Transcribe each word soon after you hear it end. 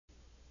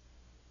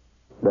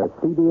The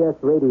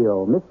CBS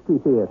Radio Mystery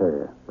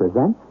Theater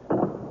presents...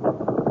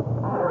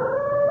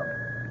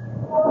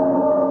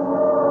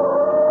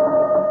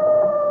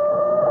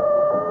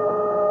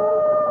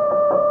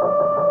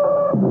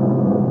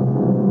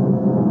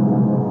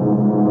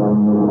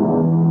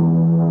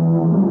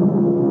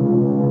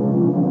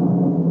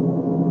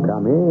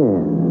 Come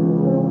in.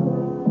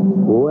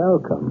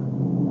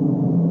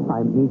 Welcome.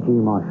 I'm E.G.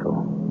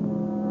 Marshall.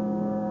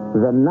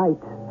 The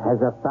night has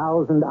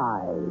 1,000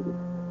 eyes,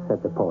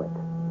 said the poet.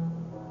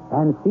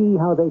 And see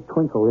how they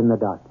twinkle in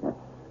the darkness.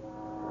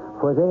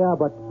 For they are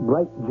but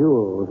bright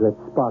jewels that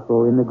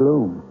sparkle in the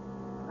gloom.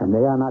 And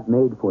they are not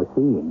made for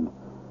seeing,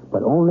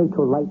 but only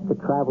to light the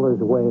traveler's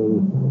way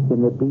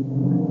in the deep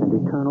and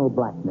eternal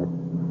blackness,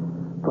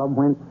 from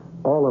whence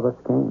all of us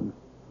came,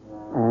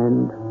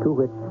 and to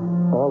which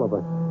all of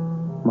us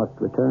must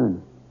return.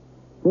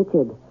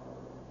 Richard,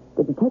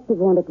 the detective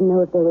wanted to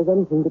know if there was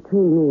anything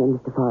between me and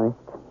Mr.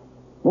 Forrest.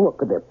 What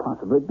could there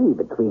possibly be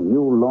between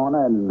you,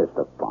 Lorna, and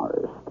Mr.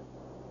 Forrest?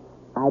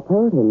 I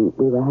told him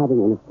we were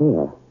having an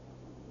affair.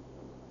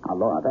 Now,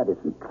 Laura, that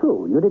isn't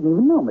true. You didn't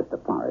even know Mr.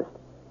 Forrest.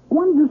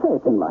 Why did you say a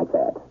thing like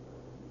that?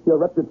 Your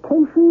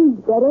reputation...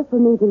 Better for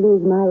me to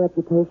lose my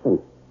reputation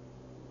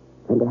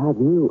than to have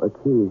you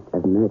accused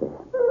of murder.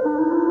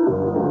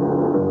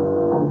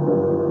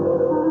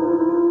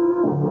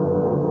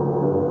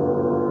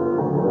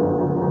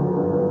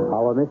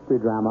 Our mystery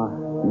drama,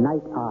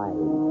 Night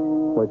Eyes,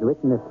 was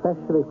written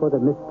especially for the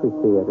Mystery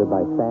Theater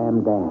by Sam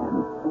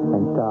Dan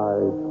and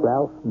stars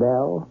Ralph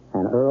Bell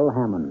and Earl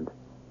Hammond.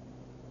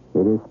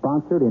 It is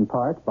sponsored in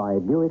part by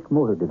Buick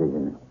Motor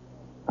Division.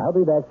 I'll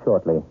be back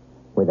shortly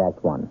with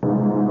Act One.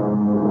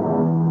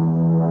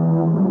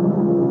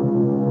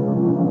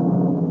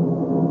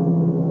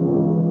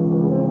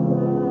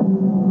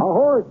 A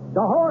horse!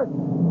 A horse!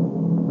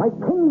 My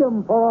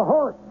kingdom for a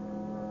horse!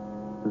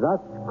 Thus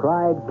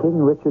cried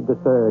King Richard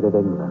III of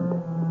England.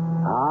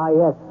 Ah,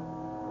 yes,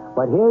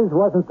 but his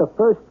wasn't the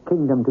first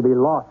kingdom to be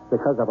lost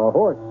because of a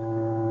horse,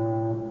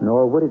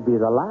 nor would it be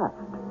the last.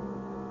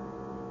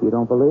 You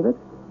don't believe it?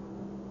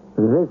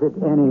 Visit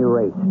any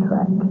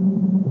racetrack.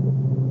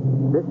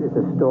 This is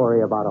a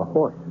story about a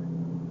horse,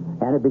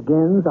 and it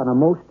begins on a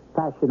most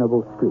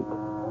fashionable street,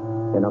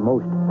 in a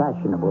most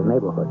fashionable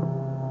neighborhood.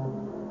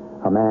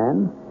 A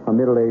man, a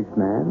middle-aged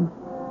man,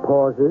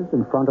 pauses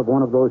in front of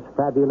one of those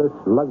fabulous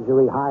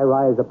luxury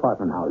high-rise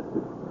apartment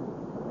houses.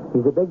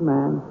 He's a big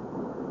man,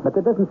 but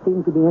there doesn't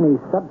seem to be any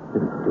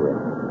substance to him.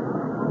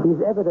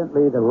 He's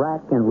evidently the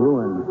rack and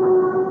ruin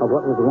of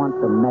what was once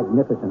a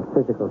magnificent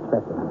physical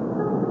specimen.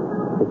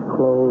 His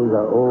clothes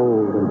are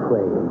old and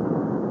frayed,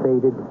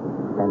 faded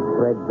and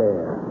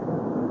threadbare.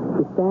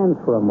 He stands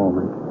for a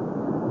moment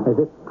as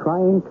if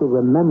trying to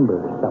remember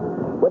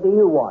something. What do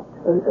you want?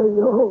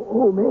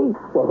 Who, me?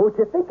 Well, who'd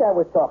you think I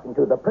was talking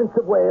to? The Prince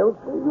of Wales?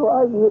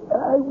 I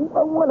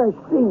want to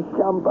see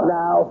somebody.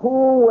 Now,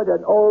 who would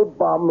an old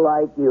bum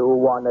like you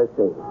want to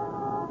see?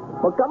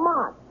 Well, come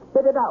on.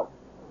 Spit it out.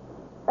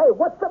 Hey,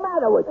 what's the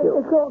matter with you?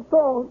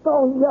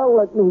 Don't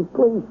yell at me,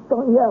 please.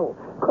 Don't yell.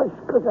 Cause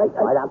I...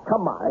 All right, now,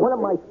 come on. What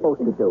am I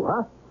supposed to do,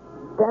 huh?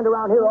 Stand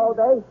around here all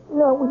day?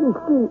 No,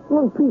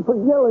 when people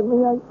yell at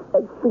me, I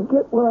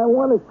forget what I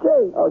want to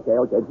say. Okay,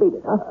 beat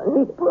it, huh?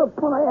 Beat it. But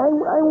I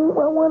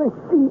want to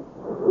see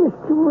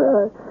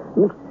Mr.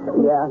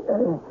 Yeah?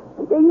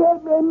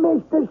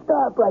 Mr.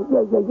 Starbright.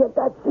 Yeah,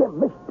 that's him,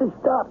 Mr.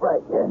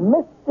 Starbright. Yeah.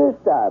 Mr.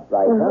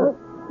 Starbright, huh?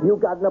 You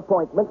got an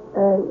appointment?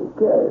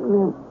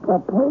 Appointment?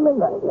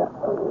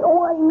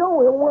 I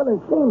know he'll want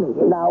to see me.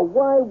 Now,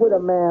 why would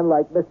a man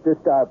like Mr.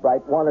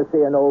 Starbright want to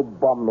see an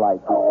old bum like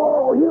you?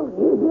 Oh, he'll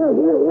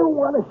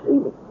want to see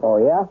me. Oh,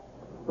 yeah?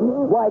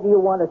 Mm-hmm. Why do you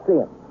want to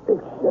see him?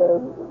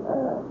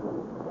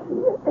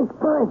 It's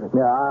private.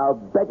 Yeah,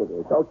 I'll bet it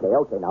is. Okay,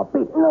 now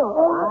beat it. No,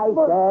 I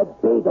said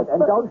beat it,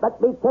 and don't let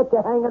me catch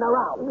you hanging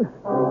around.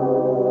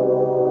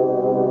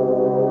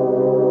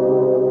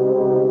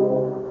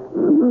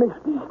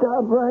 Mr.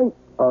 Starbright.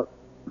 How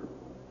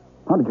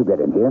did you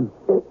get in here?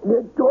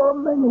 The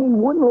doorman, he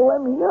wouldn't let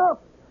me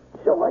up,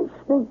 so I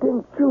sneaked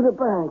in through the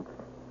back.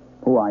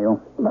 Who are you?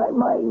 My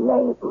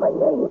name.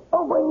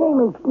 Oh, my name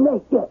is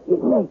Nate. Yeah,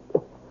 Nate.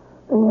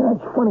 And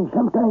it's funny,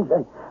 sometimes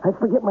I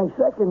forget my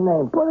second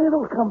name, but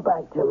it'll come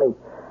back to me.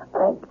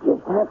 I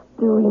just have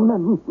to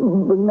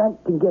remember not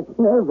to get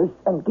nervous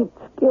and get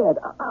scared.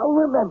 I'll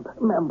remember.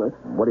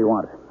 What do you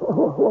want?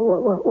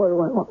 What do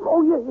I want?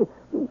 Oh, yeah.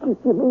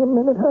 Just give me a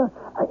minute, huh?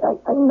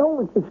 I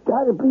know it's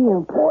got to be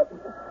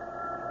important.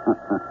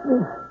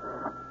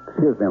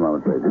 Excuse me a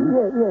moment, please.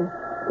 Yeah.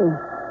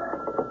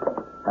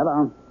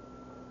 Hello.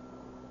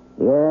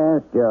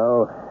 Yes,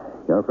 Joe.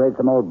 You're afraid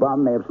some old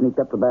bum may have sneaked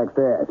up the back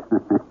stairs.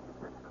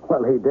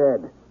 Well, he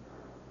did.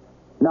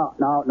 No,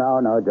 Joe,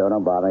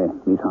 don't bother.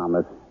 He's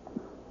harmless.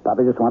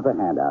 Papi just wants a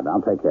handout.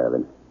 I'll take care of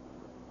him.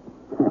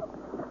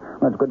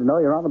 Well, it's good to know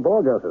you're on the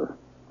ball, Joseph.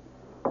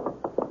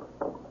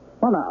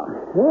 Well, now,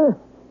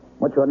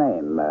 what's your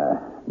name?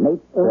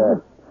 Nate?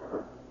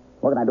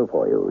 What can I do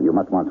for you? You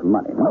must want some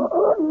money, no?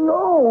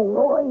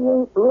 No, I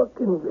ain't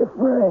looking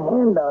for a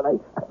handout. I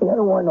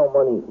don't want no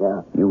money.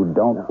 You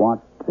don't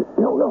want...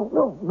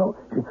 No.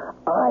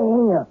 I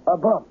ain't a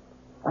bum.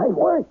 I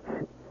work.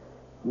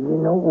 You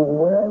know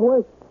where I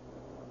work?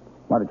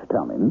 Why don't you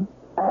tell me,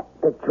 At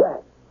the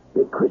track.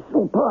 The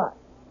Crystal Park.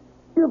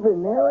 You've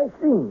been there, I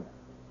seen.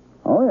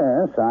 Oh,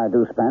 yes, I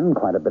do spend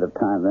quite a bit of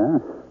time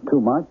there. Too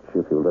much,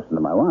 if you listen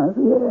to my wife.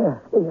 Yeah.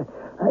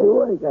 I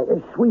work.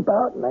 I sweep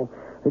out and I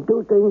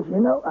do things,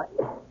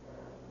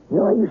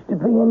 I used to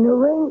be in the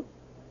ring.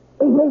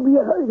 Hey, maybe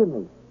you heard of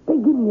me. They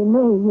give me a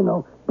name,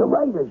 the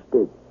writers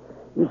did.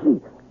 You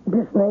see,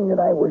 this name that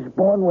I was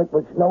born with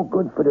was no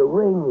good for the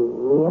ring,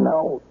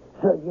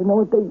 So, you know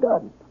what they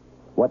done?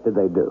 What did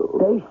they do?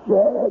 They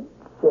said,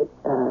 they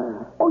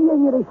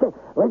said,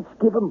 let's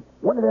give him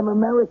one of them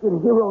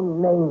American hero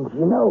names,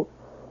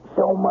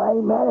 So my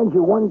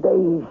manager one day,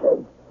 he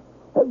said,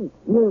 hey,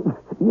 you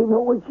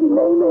know what your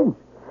name is?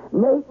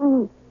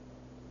 Nathan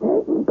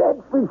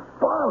Bedford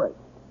Forrest.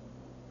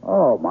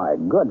 Oh, my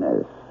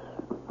goodness.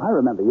 I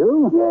remember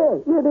you. Yeah,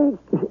 they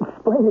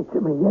explained it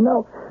to me,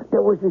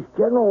 There was this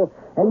general,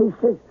 and he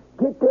says,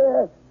 get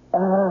there,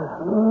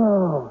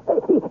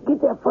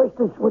 get there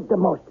firstest with the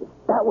mostest.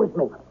 That was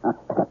me.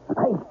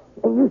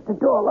 I used to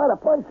throw a lot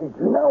of punches,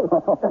 Oh,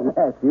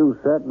 yes, you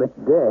certainly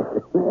did.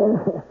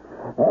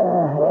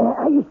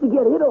 I used to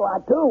get hit a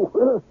lot,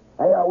 too.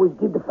 I always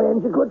give the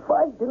fans a good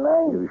fight, didn't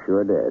I? You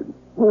sure did.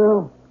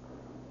 Well,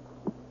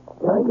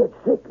 I got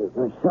sick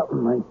or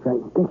something. I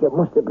think it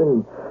must have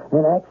been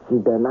an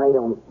accident. I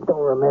don't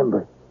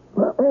remember.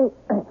 Well,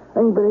 I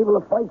ain't been able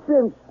to fight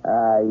since.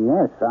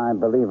 Yes, I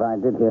believe I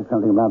did hear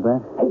something about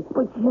that. Hey,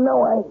 but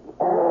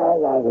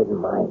I didn't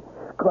mind.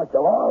 Because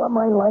all of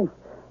my life,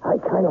 I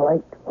kind of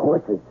liked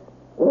horses.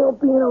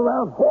 Being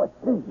around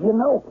horses,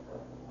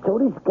 So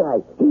this guy,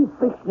 he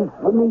fixed it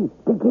for me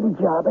to get a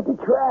job at the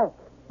track.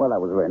 Well, that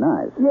was very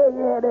nice.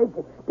 Yeah,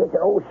 there's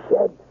an old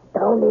shed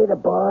down near the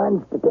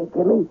barns that they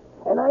give me.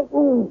 And I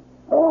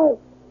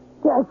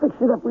fixed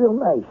it up real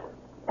nice.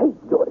 Hey,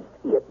 you ought to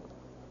see it.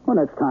 Well,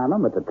 next time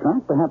I'm at the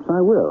track, perhaps I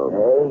will.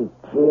 Hey,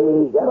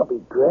 gee, that'll be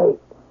great.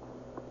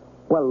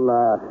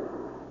 Well,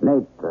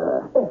 Nate,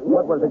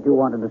 what was it you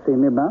wanted to see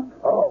me about?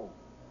 Oh,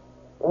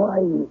 why,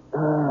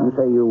 You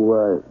say you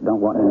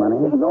don't want any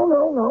money? No,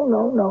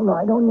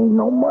 I don't need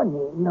no money,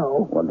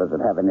 no. Well, does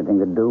it have anything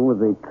to do with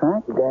the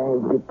track?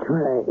 The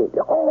track.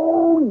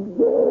 Oh,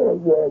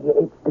 yeah,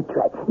 it's the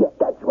track. Yeah,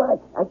 that's right.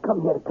 I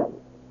come here to tell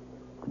you.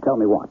 To tell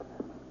me what?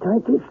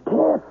 Turkish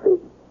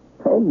taffy.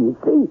 Hey, you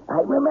see,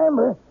 I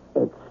remember.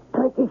 It's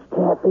Turkish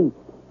taffy.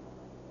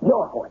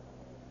 Your horse.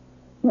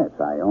 Yes,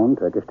 I own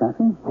Turkish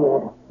taffy.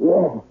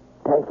 Yeah,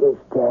 Turkish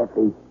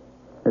taffy.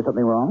 Is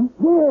something wrong?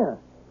 Yeah,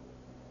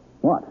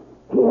 What?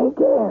 he ain't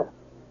there.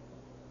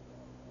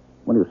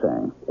 What are you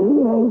saying? He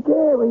ain't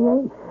there. He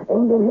ain't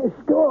in his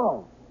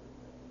stall.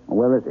 Well,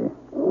 where is he?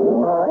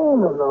 Well, I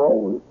don't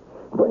know.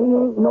 But he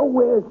ain't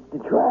nowhere at the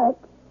track.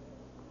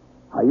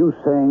 Are you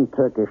saying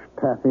Turkish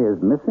taffy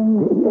is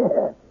missing?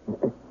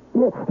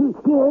 Yeah,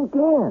 he ain't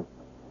there.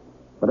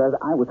 But as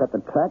I was at the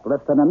track less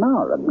than an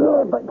hour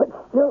ago. Yeah, but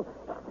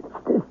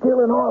still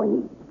in all,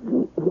 he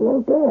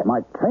ain't there.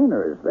 My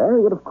trainer is there.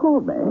 He would have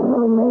called me.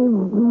 Well,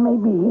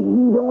 maybe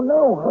he don't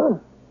know, huh?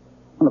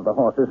 Well, if the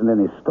horse isn't in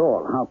his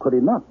stall, how could he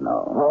not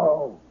know?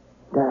 Oh,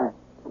 that.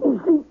 You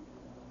see,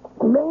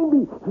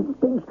 maybe he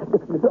thinks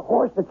the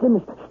horse that's in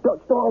the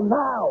stall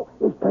now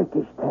is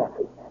Turkish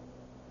taffy.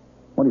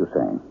 What are you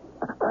saying?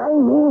 I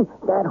mean,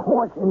 that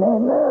horse in there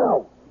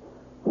now.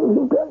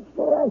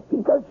 He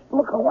does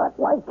look a lot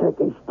like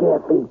Turkish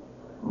taffy.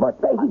 But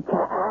he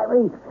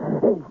carries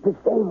the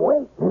same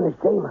weight and the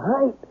same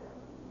height.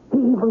 He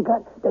even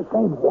got the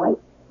same white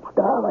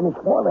star on his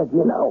forehead,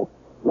 Well,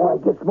 I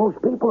guess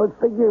most people would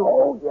figure,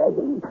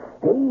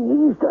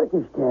 he's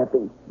Turkish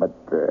taffy. But,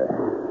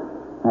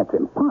 that's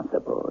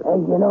impossible.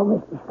 And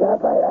Mr.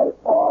 Staff, I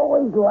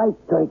always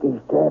liked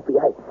Turkish taffy.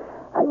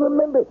 I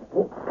remember it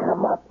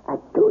come up a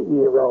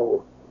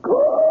 2-year-old.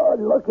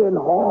 Good-looking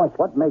horse.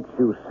 What makes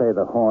you say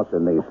the horse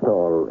in the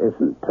stall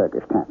isn't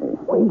Turkish taffy?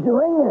 Well, he's a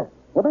ringer.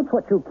 Well, that's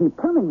what you keep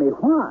telling me.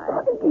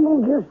 Why?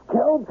 You just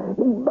tell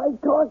by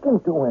talking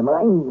to him.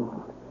 I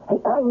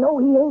know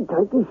he ain't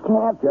Turkish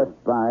taffy. Just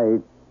by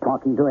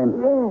talking to him?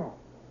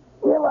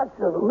 Yeah, lots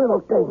of little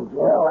things,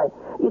 like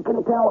you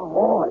can tell a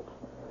horse.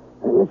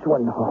 And this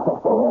one,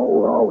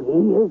 he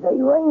is a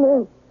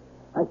ringer.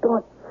 I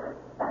thought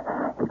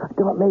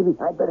maybe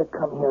I'd better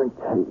come here and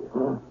tell you.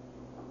 Huh?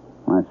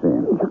 I see.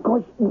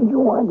 Because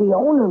you are the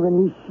owner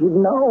and you should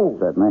know.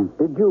 Certainly.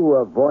 Did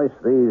you voice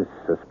these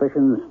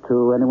suspicions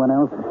to anyone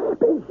else?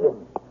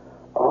 Suspicions?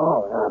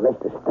 Oh, now,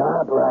 Mr.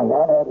 Starbright,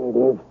 it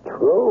is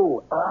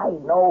true. I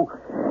know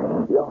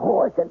your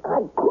horse and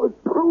I could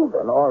prove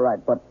it. Well, all right,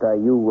 but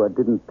you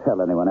didn't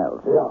tell anyone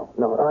else. No,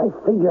 I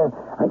figure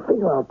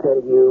I'll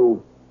tell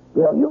you.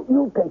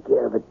 You take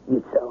care of it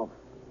yourself.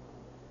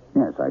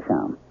 Yes, I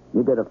shall.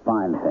 You did a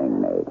fine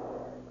thing, Nate.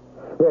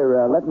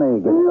 Here, let me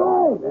get...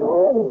 No,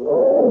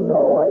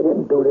 I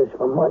didn't do this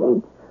for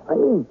money. I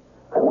mean,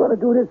 I want to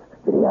do this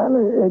for the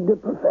honor of the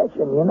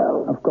profession, you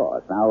know. Of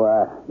course.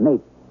 Now,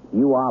 Nate,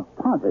 you are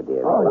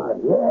positive. Oh,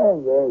 yeah.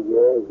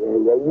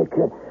 You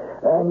can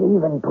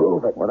even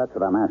prove it. Well, that's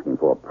what I'm asking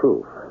for,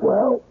 proof.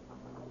 Well,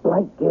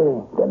 like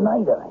the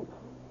night eyes.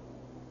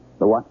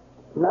 The what?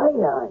 Night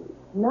eyes.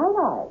 Night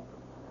eyes.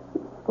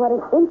 What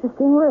an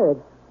interesting word.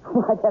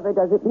 Whatever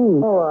does it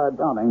mean? Oh,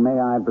 darling, may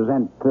I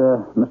present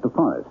Mr.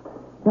 Forrest?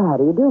 So how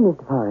do you do,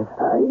 Mr. Forrest?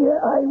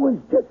 I was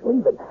just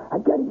leaving. I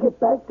got to get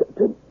back to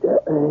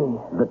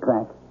The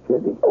track?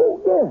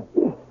 Oh, yeah.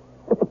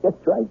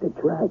 That's right, the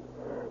track.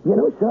 You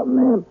know something,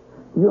 ma'am?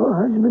 Your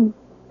husband,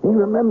 he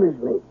remembers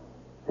me.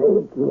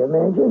 Hey, can you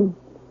imagine?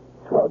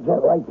 Swell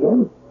gent like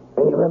him,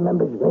 and he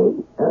remembers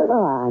me.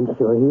 Oh, I'm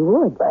sure he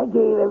would. I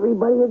gave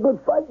everybody a good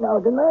fight now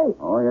tonight.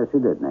 Oh, yes, you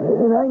did, Nate.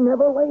 And I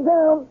never lay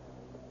down.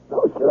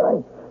 No, sir,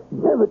 I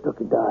never took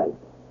a dive.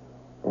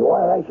 And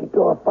why, I should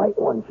throw a fight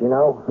once, you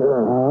know.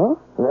 Oh?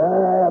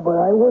 But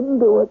I wouldn't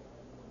do it.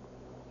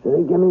 So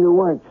they give me the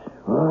works.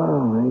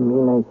 Oh, I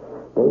mean,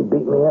 they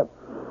beat me up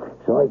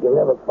so I could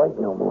never fight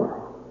no more.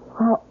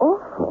 How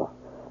awful.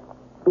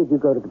 Did you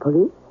go to the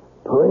police?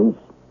 Police?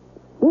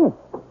 Yes.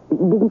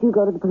 Didn't you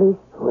go to the police?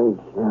 Police,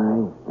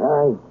 no,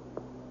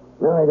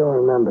 I don't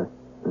remember.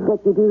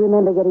 But you do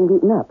remember getting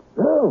beaten up?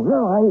 No,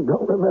 I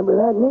don't remember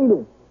that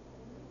neither.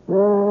 I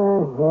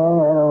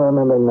don't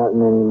remember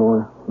nothing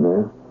anymore.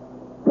 No.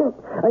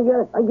 I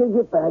gotta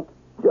get back,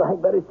 so I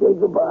better say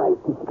goodbye.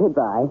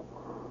 Goodbye.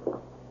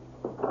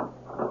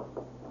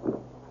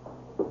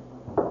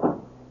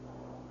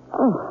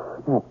 Oh,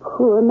 that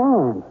poor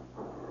man.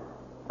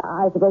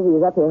 I suppose he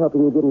was up here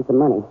hoping you'd give him some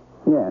money.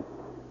 Yes,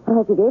 I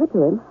hope you gave it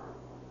to him.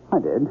 I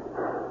did.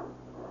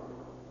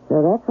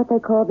 So that's what they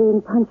call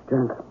being punch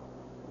drunk.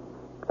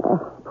 Oh,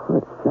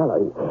 poor fellow.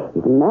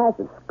 He's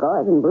massive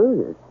scars and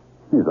bruises.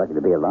 He's lucky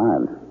to be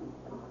alive.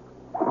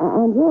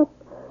 And yet,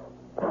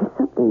 there's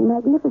something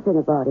magnificent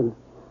about him.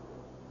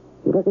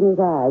 You look in his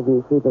eyes and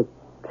you see the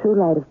true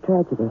light of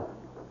tragedy.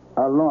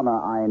 Lorna,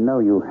 I know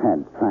you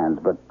had plans,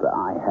 but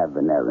I have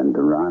an errand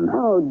to run.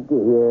 Oh,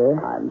 dear.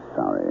 I'm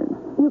sorry.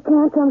 You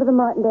can't come to the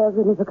Martindales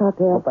with me for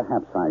cocktails? Well,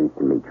 perhaps I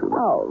can meet you.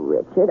 Oh,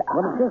 Richard.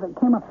 Well, it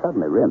came up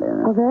suddenly, really.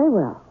 Oh, very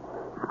well.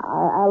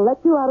 I'll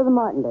let you out of the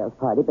Martindales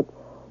party, but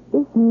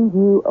this means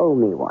you owe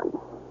me one.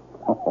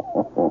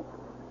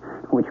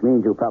 Which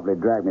means you'll probably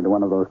drag me to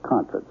one of those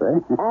concerts,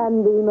 eh?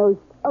 And the most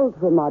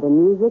ultra-modern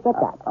music at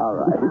that. All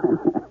right.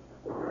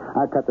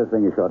 I'll cut this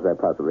thing as short as I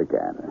possibly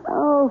can.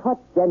 Oh, what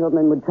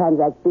gentleman would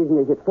transact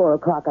business at 4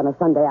 o'clock on a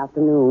Sunday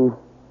afternoon?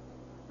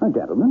 A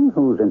gentleman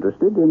who's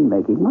interested in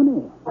making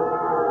money.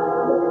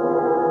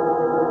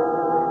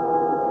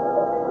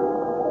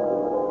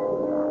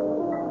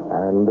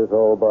 And this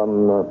old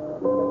bum,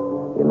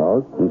 he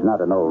knows? He's not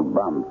an old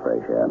bum,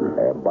 Frazier.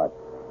 But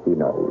he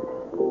knows.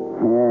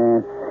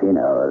 Yes, he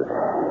knows.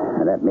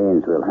 And that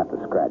means we'll have to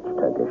scratch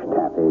Turkish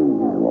Taffy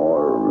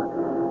or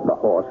the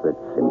horse that's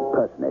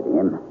impersonating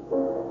him.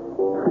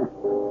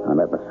 I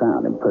like the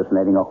sound,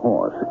 impersonating a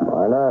horse.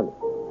 Why not?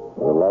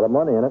 There's a lot of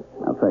money in it.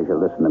 Now, Frazier,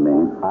 listen to me.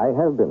 I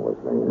have been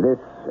listening.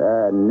 This,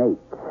 Nate,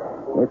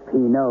 if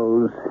he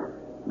knows,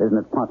 isn't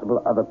it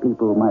possible other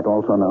people might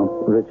also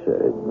know?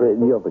 Richard,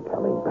 you're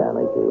becoming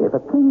panicky. If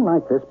a thing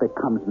like this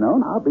becomes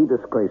known, I'll be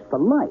disgraced for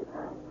life.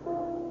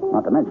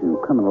 Not to mention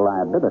criminal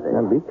liability.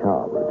 Now, be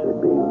calm,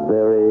 Richard. Be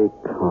very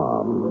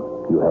calm.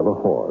 You have a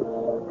horse.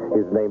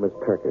 His name is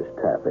Turkish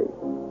Taffy.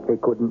 He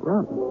couldn't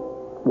run.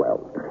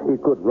 Well,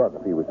 he could run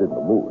if he was in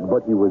the mood,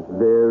 but he was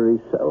very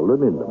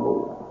seldom in the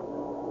mood.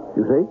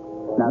 You see?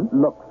 Now,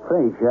 look,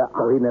 Frazier,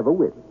 So he never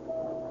wins.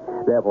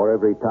 Therefore,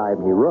 every time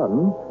he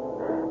runs,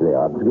 the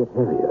odds get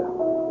heavier.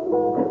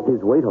 His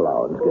weight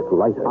allowance gets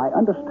lighter. I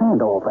understand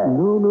all that.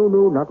 No,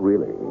 not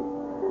really.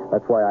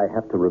 That's why I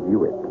have to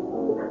review it.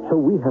 So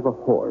we have a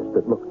horse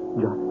that looks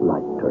just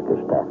like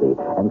Turkish Taffy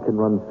and can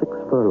run 6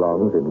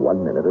 furlongs in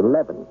 1 minute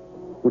 11,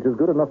 which is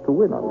good enough to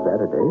win on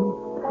Saturday,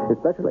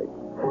 especially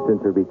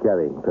since he'll be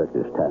carrying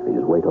Turkish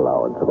Taffy's weight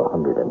allowance of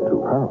 102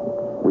 pounds.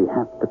 We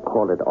have to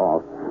call it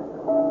off.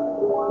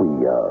 We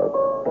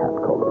can't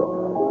call it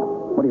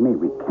off. What do you mean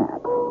we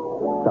can't?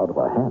 It's out of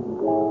our hands.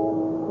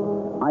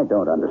 I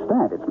don't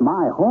understand. It's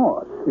my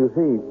horse. You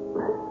see,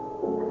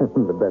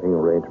 the betting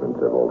arrangements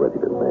have already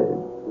been made.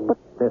 But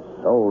this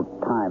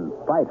old-time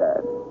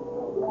fighter,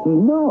 he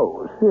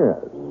knows.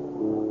 Yes.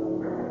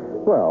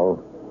 Well,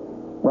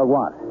 Well,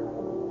 what?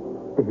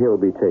 he'll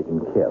be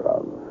taken care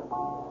of.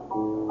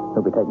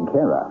 He'll be taken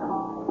care of.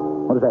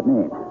 What does that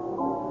mean?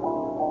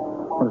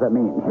 What does that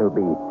mean, he'll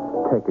be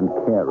taken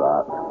care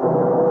of?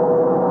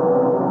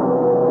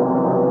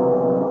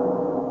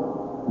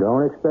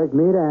 Don't expect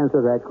me to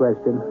answer that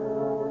question.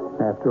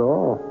 After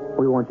all,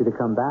 we want you to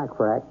come back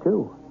for Act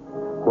 2,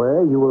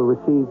 where you will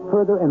receive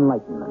further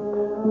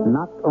enlightenment,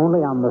 not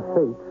only on the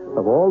fates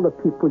of all the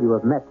people you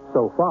have met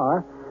so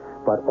far,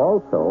 but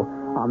also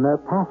on their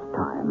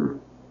pastime,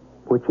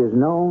 which is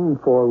known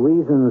for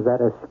reasons that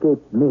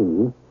escape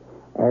me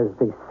as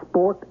the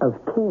sport of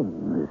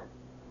kings.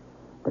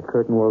 The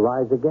curtain will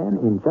rise again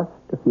in just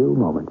a few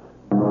moments.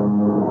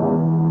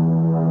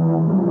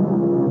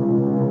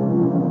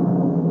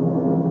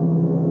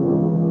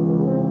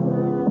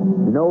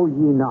 Know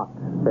ye not,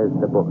 says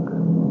the book,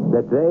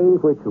 that they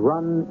which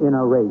run in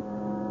a race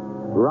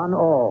run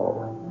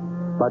all,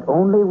 but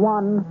only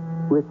one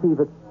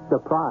receiveth the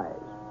prize.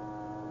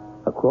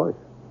 Of course,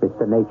 it's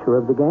the nature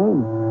of the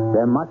game.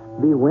 There must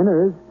be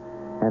winners,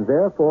 and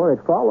therefore it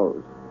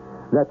follows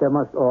that there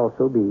must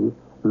also be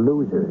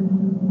losers.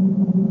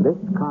 This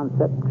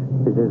concept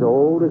is as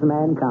old as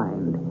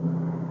mankind.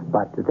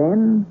 But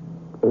then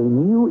a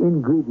new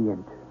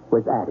ingredient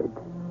was added.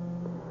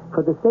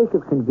 For the sake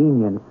of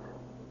convenience,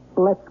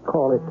 let's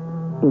call it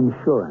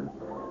insurance.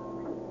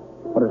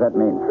 What does that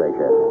mean,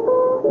 Frazier?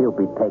 He'll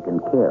be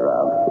taken care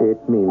of. It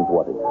means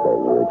what it says,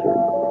 Richard.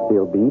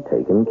 He'll be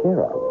taken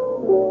care of.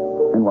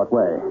 In what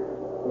way?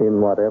 In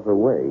whatever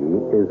way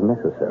is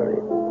necessary.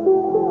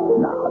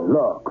 Now,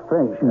 look,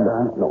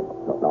 Frazier. No,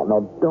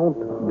 don't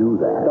do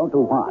that. Don't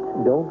do what?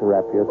 Don't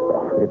wrap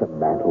yourself in a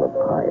mantle of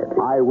piety.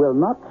 I will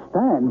not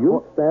stand.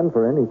 You... Don't stand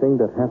for anything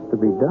that has to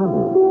be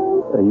done.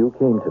 You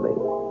came to me.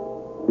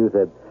 You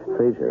said,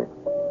 Frazier,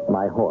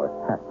 my horse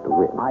has to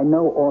win. I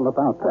know all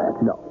about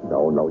that. No,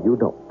 you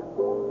don't.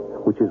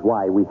 Which is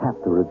why we have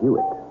to review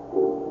it.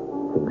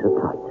 Things are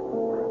tight.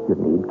 You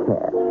need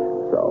cash.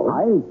 So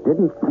I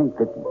didn't think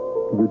that...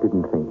 You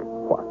didn't think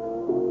what?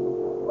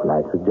 When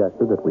I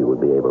suggested that we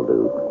would be able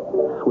to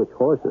switch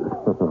horses,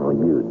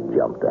 you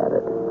jumped at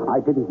it. I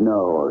didn't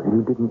know.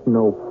 You didn't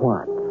know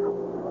what?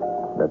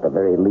 That at the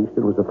very least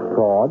it was a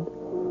fraud?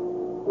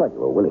 But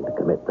you were willing to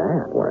commit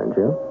that, weren't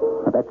you?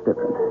 That's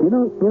different. You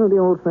know the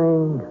old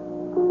saying,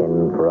 in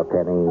for a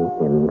penny,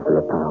 in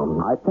for a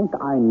pound? I think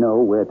I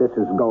know where this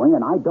is going,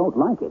 and I don't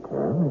like it.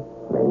 Well,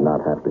 it may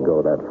not have to go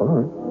that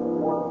far.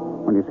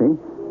 Well, you see,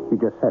 you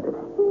just said it.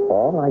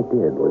 All I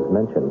did was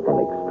mention an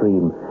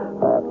extreme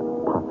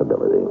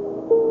possibility.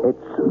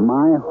 It's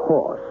my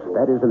horse.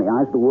 That is in the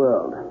eyes of the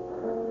world.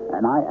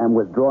 And I am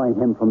withdrawing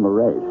him from the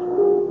race.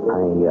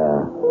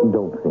 I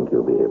don't think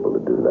you'll be able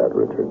to do that,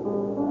 Richard.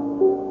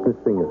 This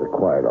thing has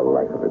acquired a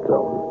life of its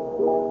own.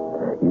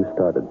 You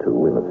started to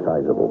win a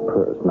sizable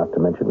purse, not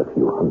to mention a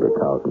few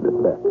 100,000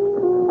 in bets.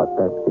 But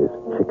that is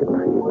chicken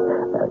feed.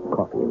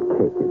 Coffee and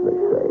cake, as they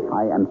say.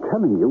 I am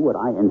telling you what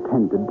I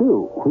intend to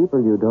do. People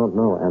you don't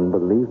know, and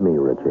believe me,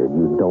 Richard,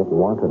 you don't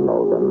want to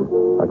know them,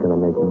 are going to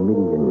make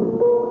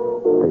millions.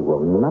 They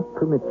will not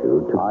permit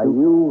you to... Are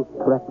you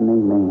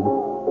threatening me?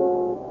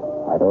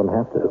 I don't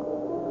have to.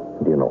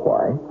 Do you know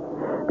why?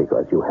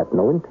 Because you have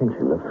no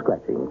intention of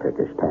scratching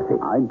Turkish taffy.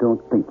 I don't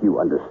think you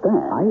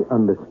understand. I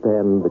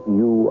understand that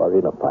you are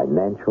in a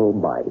financial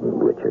bind,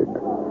 Richard.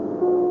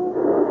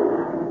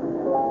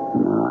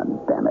 Ah,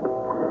 damn it.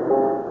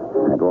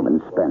 That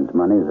woman spends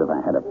money as if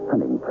I had a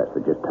printing press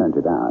that just turns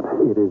it out.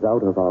 It is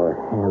out of our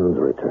hands,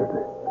 Richard.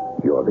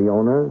 You're the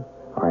owner,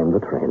 I'm the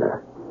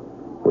trainer.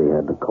 We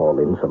had to call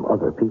in some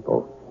other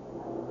people.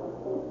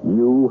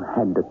 You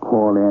had to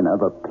call in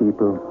other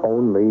people?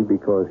 Only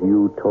because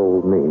you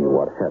told me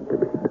what had to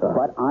be done.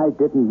 But I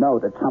didn't know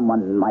that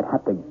someone might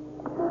have to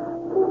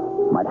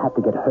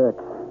get hurt.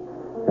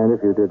 And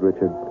if you did,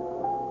 Richard,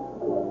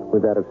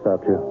 would that have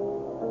stopped you?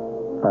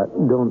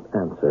 Don't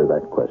answer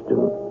that question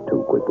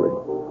too quickly.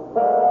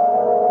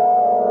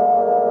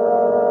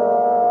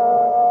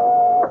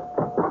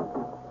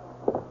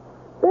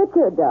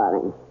 Richard,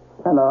 darling.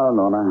 Hello,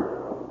 Lorna.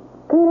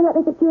 Come here and let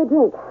me get you a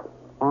drink.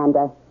 And,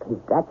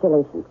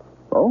 congratulations.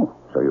 Oh,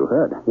 so you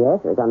heard? Yes,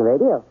 it was on the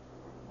radio.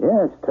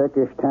 Yes,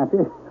 Turkish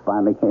taffy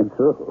finally came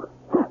through.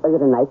 Was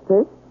it a nice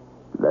purse?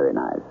 Very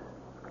nice.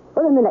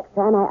 Well, then the next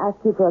time I ask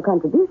you for a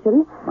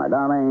contribution... My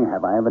darling,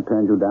 have I ever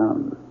turned you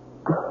down?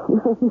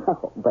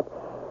 No, but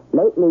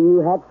lately you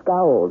have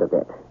scowled a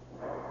bit.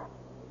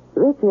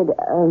 Richard,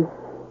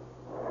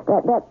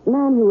 that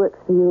man who works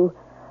for you...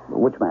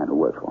 Which man who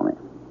works for me?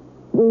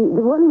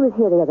 The one who was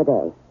here the other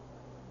day.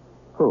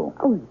 Who?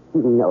 Oh,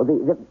 you know,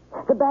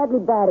 the badly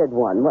battered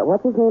one.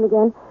 What's his name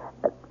again?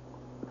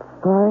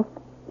 Forrest?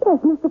 Yes,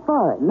 Mr.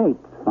 Forrest. Nate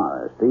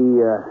Forrest. He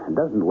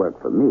doesn't work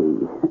for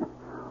me.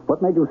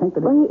 What made you think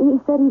that... Well, he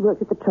said he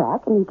worked at the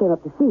track, and he came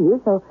up to see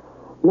you, so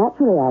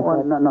naturally I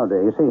thought... Well, no,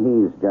 dear. You see,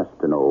 he's just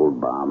an old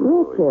bum.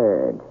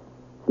 Richard.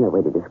 There's no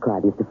way to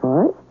describe Mr.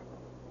 Forrest.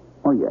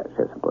 Oh, yes,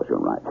 of course you're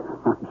right.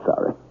 I'm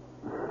sorry.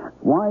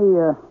 Why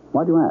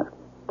do you ask?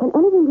 Can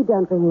anything be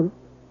done for him?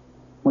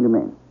 What do you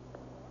mean?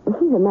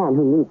 He's a man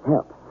who needs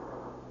help.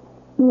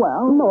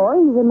 Well... More,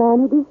 he's a man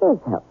who deserves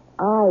help.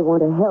 I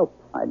want to help.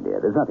 My dear,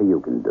 there's nothing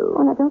you can do.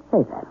 Oh, now, don't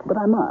say that. But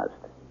I must.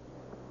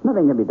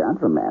 Nothing can be done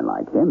for a man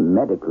like him,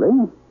 medically.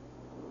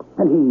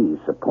 And he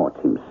supports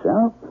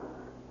himself.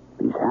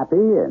 He's happy,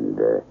 and...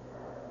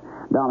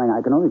 darling,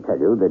 I can only tell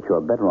you that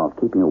you're better off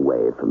keeping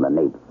away from the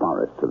Nate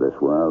Forests of this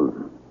world.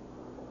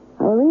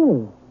 Oh,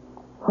 really?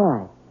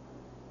 Why?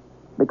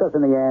 Because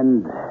in the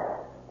end...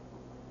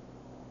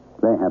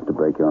 they have to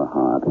break your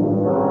heart.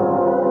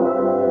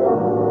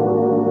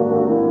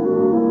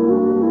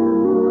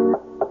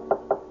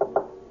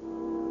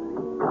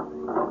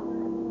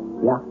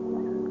 Yeah?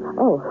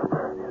 Oh,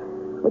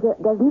 well,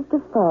 does Mr.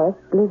 Forrest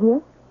live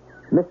here?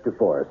 Mr.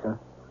 Forrest, huh?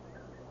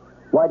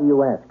 Why do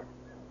you ask?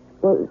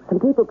 Well, some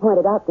people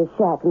pointed out this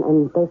shack,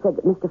 and they said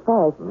that Mr.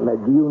 Forrest...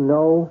 Do you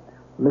know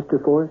Mr.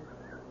 Forrest?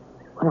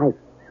 Well,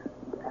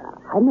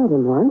 I met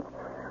him once.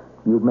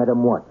 You've met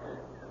him once.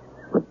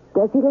 But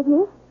does he live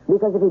here?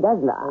 Because if he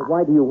doesn't,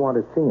 Why do you want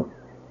to see him?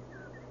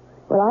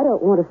 Well, I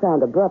don't want to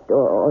sound abrupt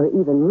or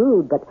even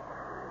rude, but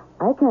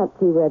I can't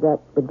see where that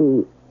would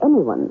be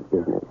anyone's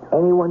business.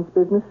 Anyone's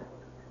business?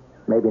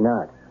 Maybe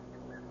not.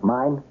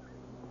 Mine?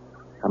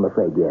 I'm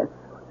afraid yes.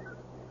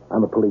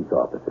 I'm a police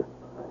officer.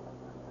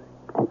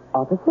 An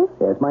officer?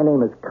 Yes, my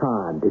name is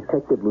Khan,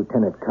 Detective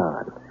Lieutenant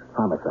Khan.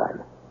 Homicide.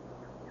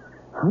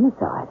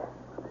 Homicide?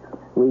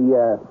 We,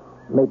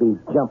 may be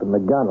jumping the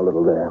gun a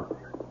little there,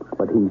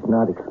 but he's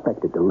not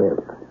expected to live.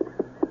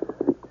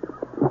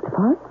 Mr.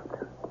 Forrest?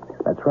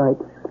 That's right.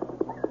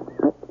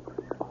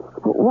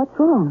 But what's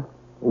wrong?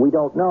 We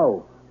don't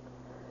know.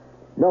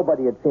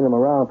 Nobody had seen him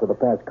around for the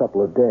past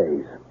couple of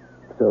days.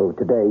 So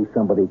today,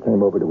 somebody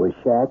came over to his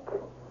shack,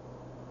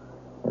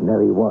 and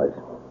there he was.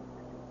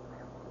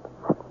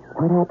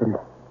 What happened?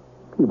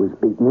 He was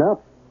beaten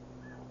up.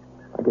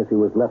 I guess he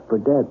was left for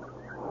dead.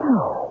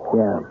 No.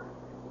 Yeah.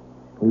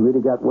 He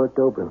really got worked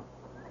open.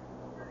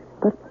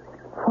 But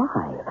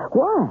why?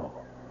 Why?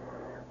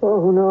 Oh,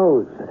 who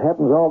knows? It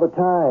happens all the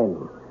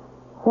time.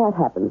 What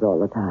happens all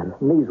the time?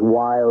 These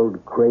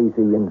wild,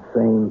 crazy,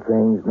 insane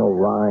things. No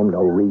rhyme,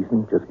 no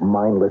reason. Just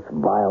mindless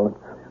violence.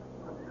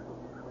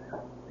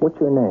 What's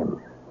your name?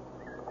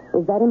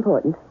 Is that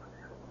important?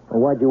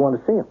 Well, why'd you want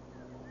to see him?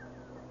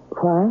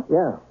 Why?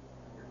 Yeah.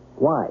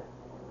 Why?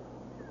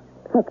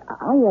 Look,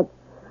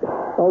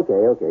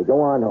 Okay.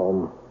 Go on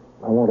home.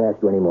 I won't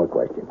ask you any more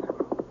questions.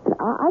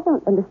 I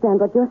don't understand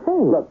what you're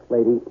saying. Look,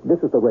 lady, this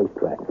is the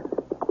racetrack.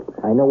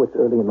 I know it's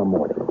early in the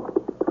morning,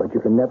 but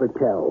you can never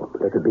tell.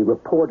 There could be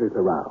reporters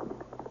around.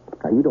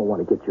 Now, you don't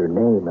want to get your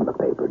name in the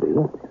paper, do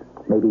you?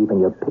 Maybe even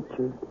your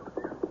picture?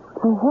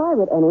 Well, why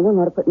would anyone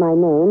want to put my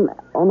name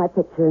or my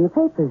picture in the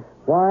papers?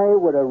 Why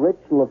would a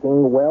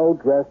rich-looking,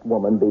 well-dressed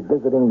woman be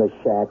visiting the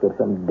shack of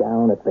some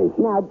down-at-the-heel?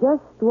 Now,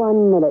 just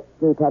 1 minute,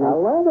 Lieutenant. A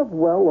lot of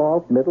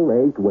well-off,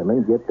 middle-aged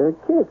women get their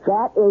kicks.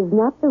 That is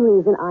not the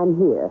reason I'm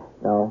here.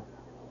 No?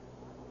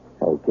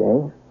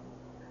 Okay.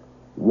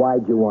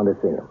 Why'd you want to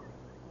see him?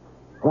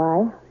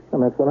 Why?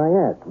 And that's what I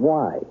asked.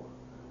 Why?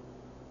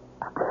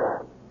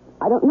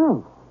 I don't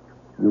know.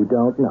 You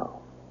don't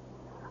know.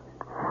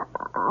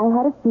 I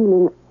had a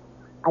feeling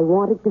I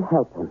wanted to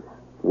help him.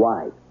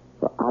 Why?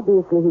 Well,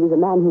 obviously, he was a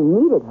man who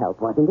needed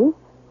help, wasn't he?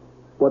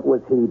 What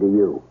was he to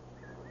you?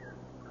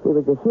 He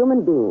was a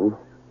human being.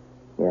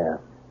 Yeah.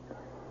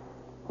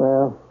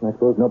 Well, I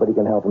suppose nobody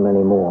can help him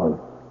anymore.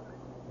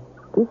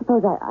 Do you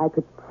suppose I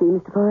could see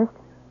Mr. Forrest?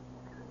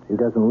 He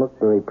doesn't look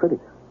very pretty.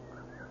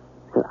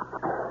 Well,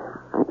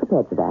 I'm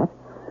prepared for that.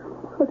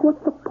 But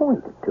what's the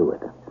point to it?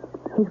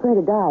 He's going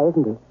to die,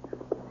 isn't he?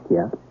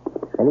 Yeah.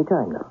 Any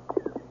time now.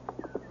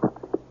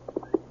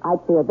 I'd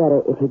feel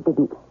better if he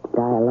didn't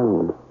die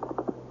alone.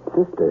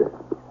 Sister,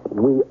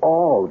 we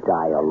all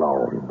die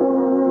alone.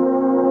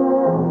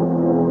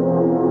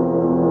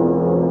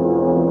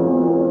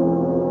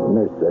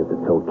 Nurse says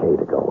it's okay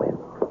to go in.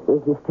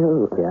 Is he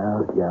still...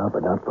 Yeah,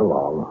 but not for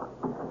long.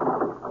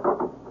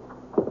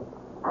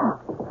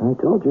 I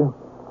told you.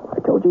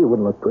 You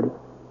wouldn't look pretty.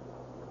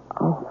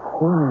 Oh,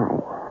 why?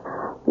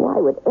 Why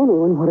would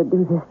anyone want to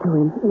do this to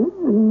him?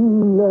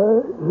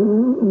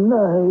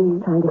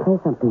 Night. Trying to say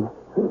something.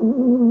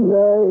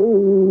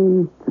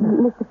 Night.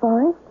 Mr.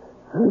 Forrest?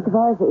 Mr.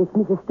 Forrest, it's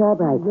Mrs.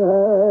 Starbright.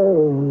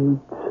 Night.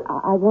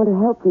 I want to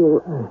help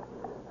you.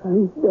 I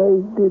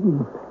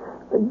didn't.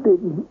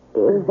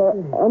 Is there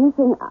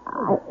anything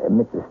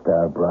Mrs.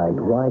 Starbright,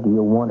 why do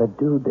you want to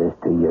do this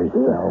to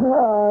yourself?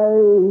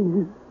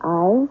 Eyes.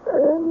 Eyes?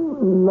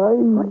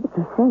 Night. What is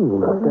he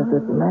saying? What does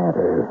it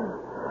matter?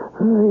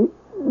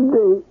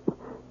 They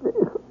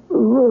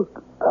look,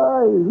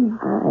 eyes.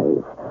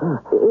 Eyes.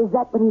 Is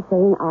that what he's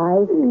saying,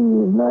 eyes?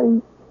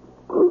 Night.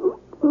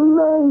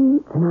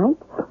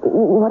 Tonight?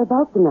 What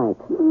about tonight?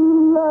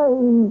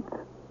 Night.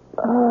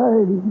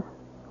 Eyes.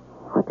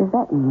 What does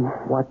that mean?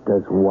 What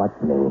does what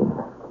mean?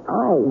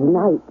 Eyes,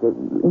 night.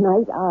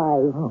 Night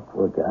eyes. Oh,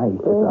 poor guy,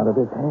 he's just out of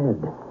his head.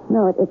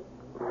 No, it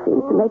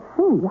seems to make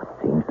sense. What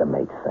seems to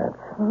make sense?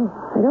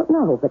 I don't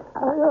know, but...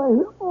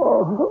 I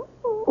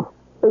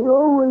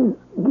always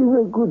give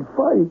a good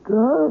fight,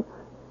 huh?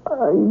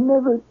 I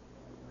never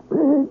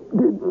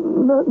did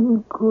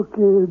nothing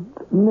crooked.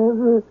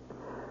 Never.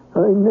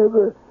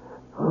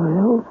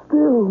 Well,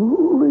 still,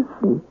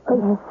 listen.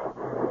 Yes.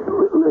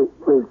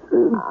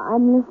 Listen.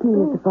 I'm listening,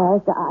 Mr.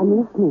 Forrest. I'm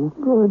listening.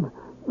 Good.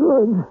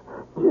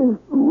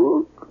 Just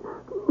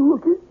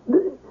look at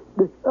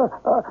the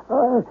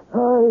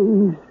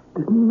eyes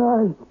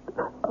tonight.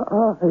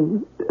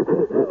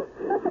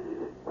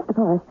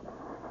 Eyes.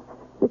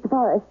 Mr.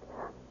 Forrest.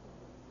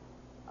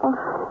 Oh.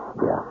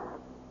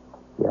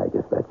 Yeah, I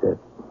guess that's it.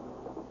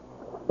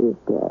 He's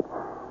dead.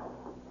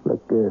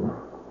 Look,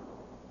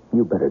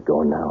 you better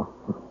go now.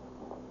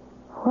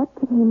 What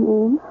did he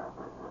mean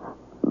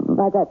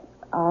by that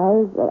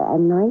eyes at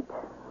night?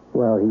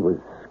 Well, he was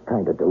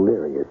kind of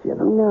delirious, you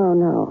know.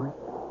 No.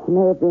 He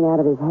may have been out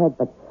of his head,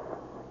 but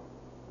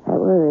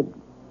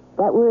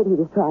that word he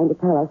was trying to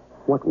tell us.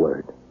 What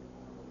word?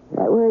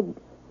 That word,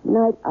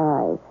 night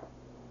eyes.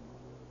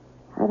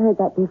 I've heard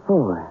that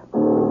before.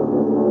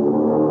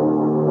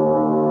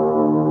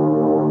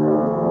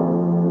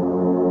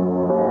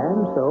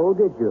 And so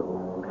did you.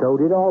 So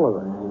did all of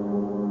us.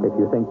 If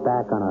you think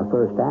back on our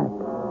first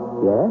act.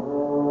 Yes,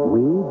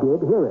 we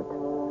did hear it.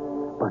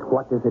 But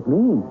what does it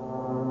mean?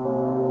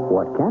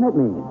 What can it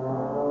mean?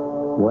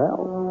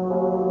 Well,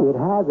 it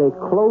has a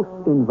close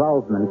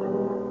involvement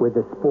with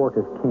the sport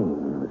of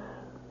kings,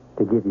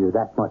 to give you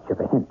that much of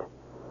a hint.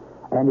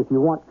 And if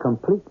you want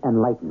complete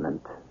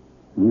enlightenment,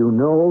 you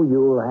know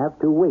you'll have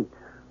to wait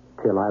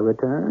till I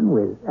return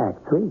with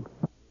Act 3.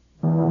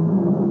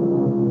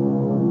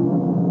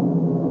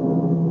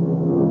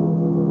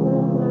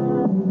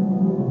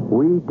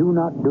 We do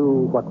not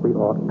do what we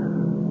ought.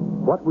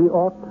 What we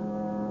ought,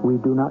 we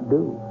do not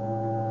do.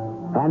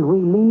 And we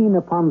lean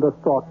upon the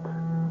thought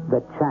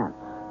that chance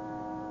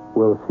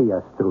will see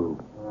us through.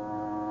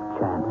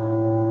 Chance,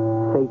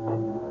 fate,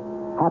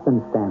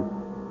 happenstance,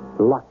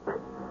 luck,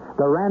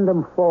 the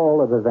random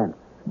fall of events.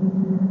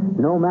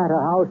 No matter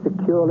how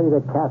securely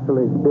the castle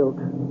is built,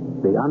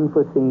 the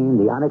unforeseen,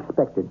 the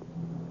unexpected,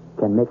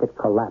 can make it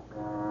collapse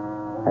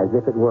as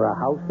if it were a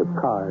house of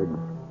cards.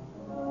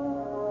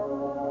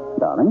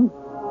 Darling,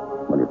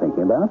 what are you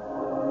thinking about?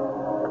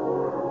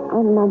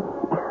 I'm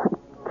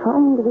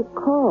trying to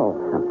recall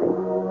something.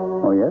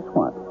 Oh, yes,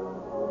 what?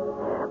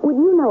 Would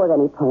you know of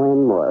any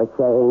poem or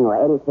saying or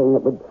anything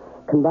that would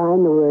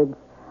combine the words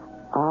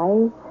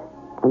eyes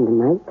and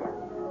night?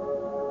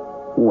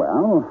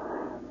 Well,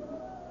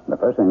 the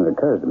first thing that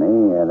occurs to me,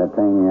 that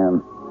thing,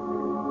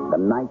 the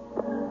night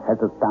has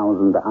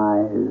 1,000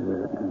 eyes.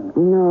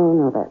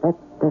 No, that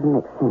doesn't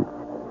make sense.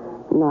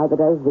 Neither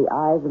does the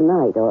eyes of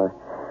night, or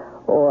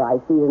I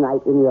see the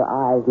night in your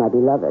eyes, my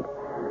beloved.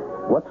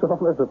 What's all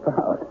this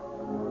about?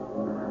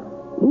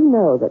 You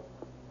know that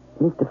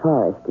Mr.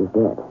 Forrest is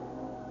dead.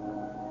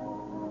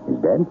 He's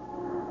dead?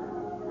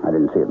 I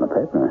didn't see it in the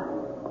paper.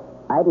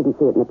 I didn't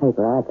see it in the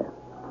paper either.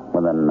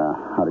 Well, then,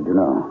 how did you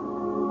know?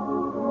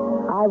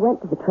 I went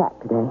to the track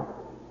today.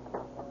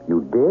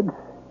 You did?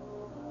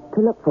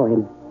 To look for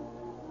him.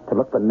 To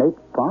look for Nate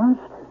Forrest?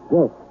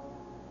 Yes.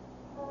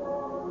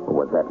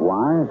 Was that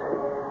wise?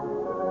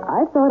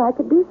 I thought I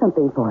could do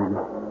something for him.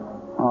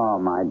 Oh,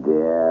 my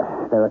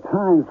dear. There are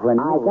times when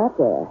I got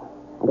there,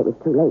 and it was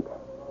too late.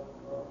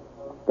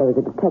 There was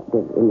a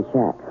detective in the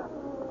shack.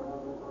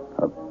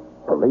 A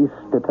police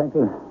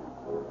detective?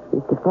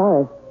 Mr.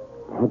 Forrest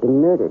had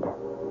been murdered.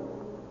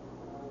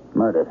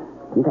 Murdered?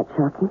 Isn't that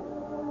shocking?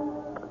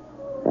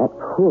 That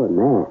poor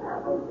man.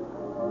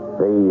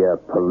 The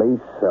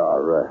police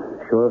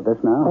are sure of this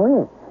now? Oh,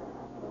 yes.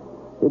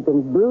 He'd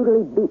been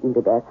brutally beaten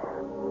to death.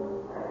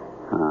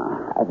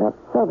 I felt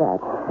so bad.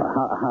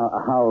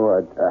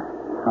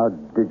 How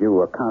did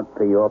you account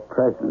for your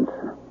presence?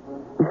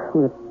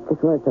 Well, if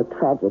this were so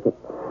tragic, it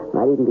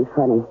might even be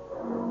funny.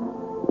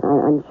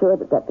 I'm sure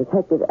that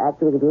detective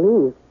actually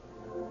believed.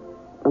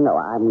 Oh, no,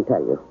 I'm going to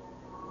tell you.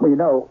 Well, you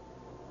know,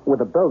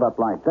 with a build-up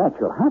like that,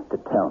 you'll have to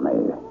tell me.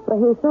 Well,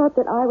 he thought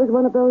that I was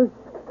one of those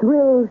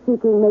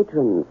thrill-seeking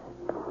matrons.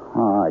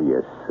 Ah,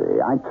 you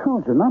see. I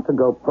told you not to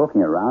go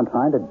poking around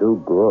trying to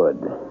do good.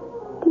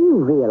 Do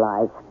you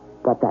realize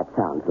what that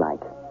sounds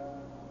like?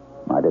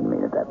 I didn't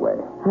mean it that way.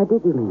 How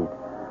did you mean it?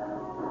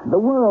 The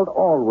world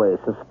always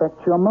suspects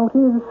your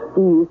motives.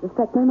 Do you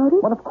suspect my motive?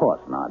 Well, of course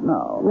not,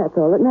 no. That's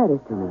all that matters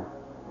to me.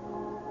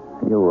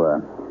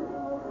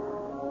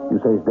 You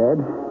say he's dead?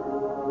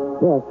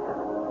 Yes.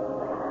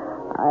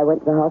 I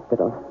went to the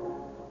hospital.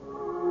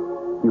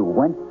 You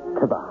went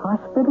to the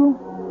hospital?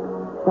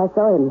 I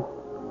saw him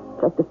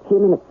just a few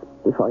minutes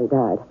before he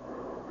died.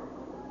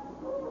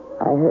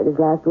 I heard his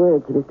last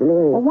words. He was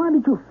delirious. Well, why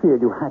did you feel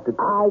you had to...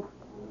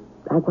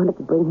 I wanted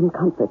to bring him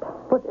comfort.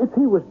 But if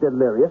he was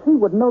delirious, he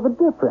would know the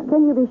difference.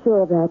 Can you be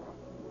sure of that?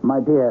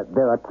 My dear,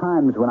 there are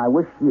times when I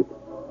wish you...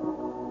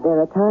 There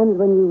are times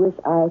when you wish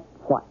I...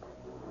 What?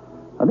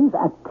 Are these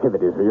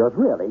activities of yours,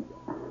 really?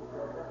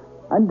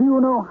 And do you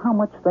know how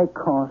much they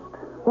cost?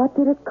 What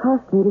did it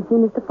cost me to see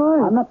Mr.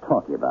 Forrest? I'm not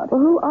talking about it.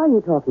 Well, who are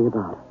you talking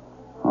about?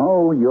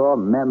 Oh, your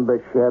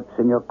memberships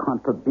and your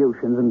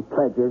contributions and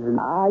pledges and...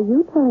 Are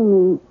you telling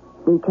me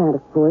we can't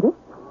afford it?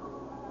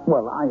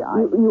 Well,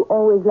 You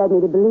always led me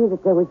to believe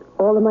that there was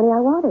all the money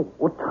I wanted.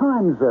 Well,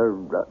 times are...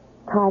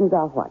 Times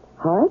are what?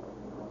 Hard?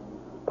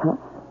 Tough?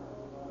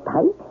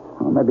 Tight?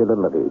 Well, maybe a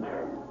little of each.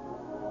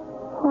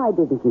 Why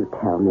didn't you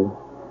tell me?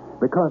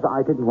 Because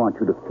I didn't want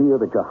you to feel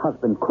that your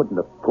husband couldn't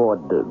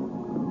afford to...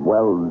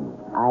 Well...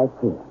 I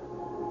see.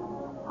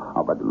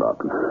 Oh, but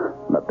look,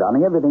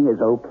 darling, everything is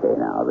okay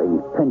now. The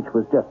pinch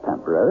was just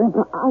temporary.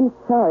 I'm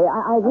sorry.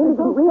 I really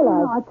didn't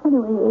realize... No, I tell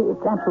you,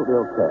 it's absolutely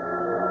okay.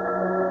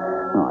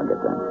 Oh, I'll get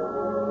them.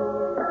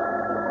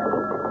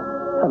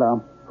 Hello.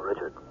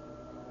 Richard,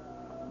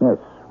 Yes,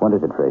 what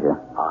is it, Fraser?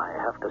 I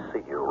have to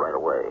see you right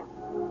away.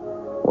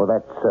 Well,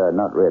 that's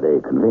not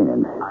really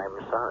convenient. I'm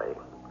sorry.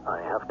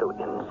 I have to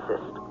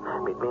insist.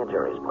 Meet me at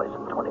Jerry's place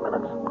in 20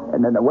 minutes.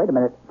 And then, wait a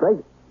minute.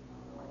 Fraser.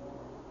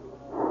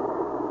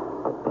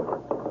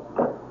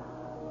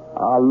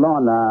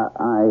 Lorna,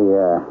 I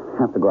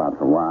have to go out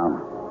for a while.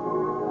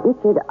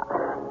 Richard,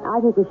 I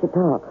think we should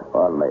talk.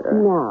 Or later.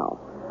 Now.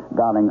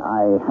 Darling,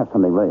 I have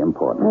something very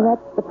important. Well,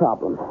 that's the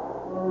problem.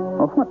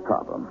 Oh, what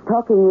problem?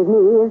 Talking with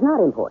me is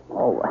not important.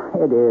 Oh,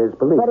 it is,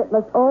 believe But me. it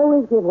must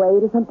always give way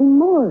to something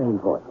more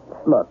important.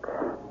 Look,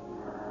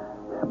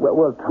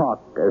 we'll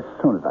talk as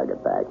soon as I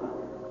get back.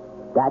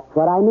 That's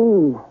what I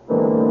mean.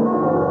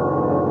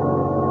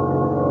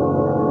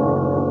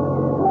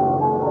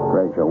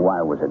 Fraser,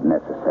 why was it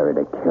necessary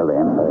to kill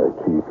him?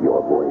 Keep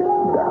your voice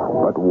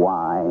down. But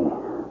why?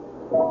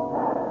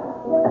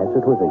 As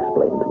it was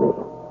explained to me,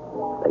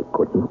 they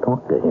couldn't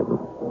talk to him.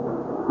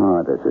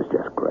 Oh, this is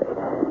just great.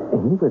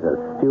 He was a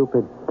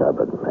stupid,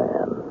 stubborn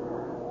man.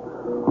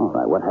 All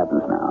right, what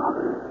happens now?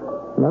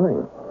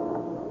 Nothing.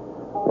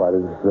 Why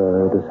does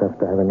this have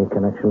to have any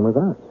connection with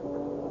us?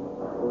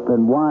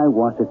 Then why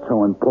was it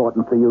so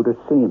important for you to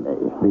see me?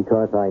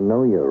 Because I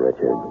know you,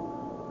 Richard.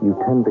 You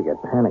tend to get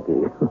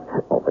panicky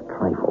over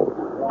trifles.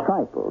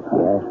 Trifles?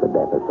 Yes, the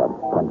death of some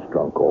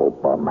punch-drunk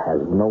old bum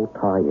has no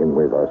tie-in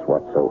with us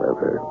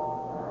whatsoever.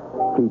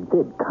 He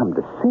did come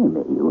to see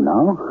me, you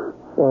know.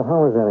 Well,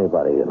 how is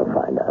anybody going to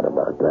find out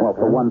about that? Well,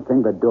 for one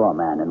thing, the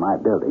doorman in my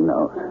building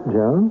knows.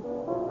 John?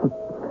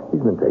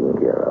 He's been taken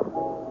care of.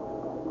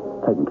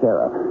 Taken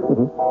care of?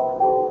 Mm-hmm.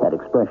 That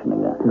expression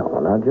again. No,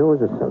 now, Joe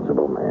is a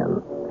sensible man.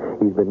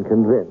 He's been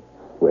convinced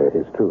where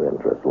his true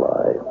interests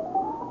lie.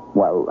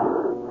 Well,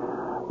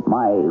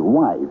 my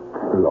wife...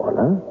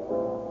 Lorna?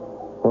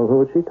 Well,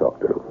 who would she talk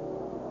to?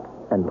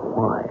 And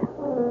why?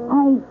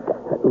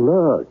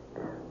 Look,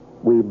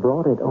 we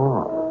brought it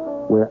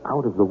off. We're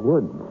out of the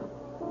woods.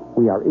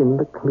 We are in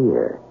the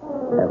clear.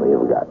 And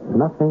we've got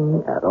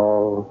nothing at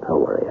all to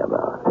worry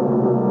about.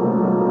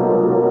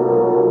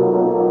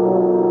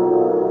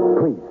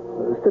 Please,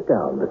 sit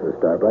down, Mrs.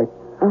 Starbright.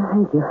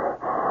 Thank you.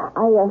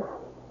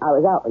 I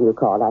was out when you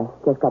called. I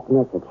just got the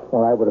message.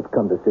 Well, I would have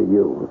come to see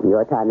you.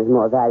 Your time is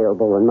more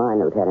valuable than mine,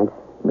 Lieutenant.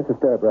 Mrs.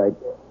 Starbright,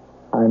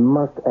 I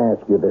must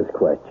ask you this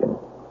question.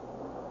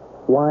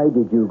 Why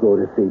did you go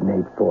to see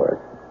Nate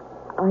Forrest?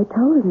 I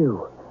told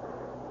you.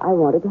 I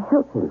wanted to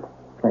help him.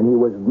 And he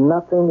was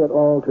nothing at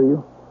all to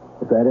you?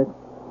 Is that it?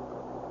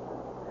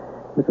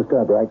 Mrs.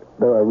 Starbright,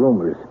 there are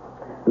rumors.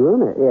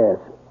 Rumors? Yes.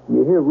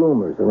 You hear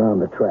rumors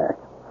around the track.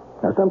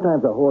 Now,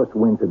 sometimes a horse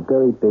wins at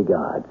very big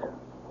odds.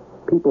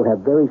 People have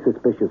very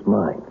suspicious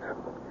minds.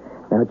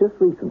 Now, just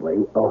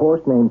recently, a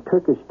horse named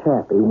Turkish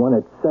Taffy won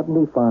at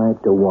 75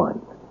 to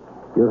 1.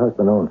 Your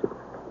husband owns it.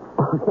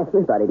 Oh,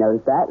 everybody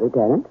knows that,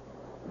 Lieutenant.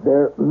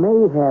 There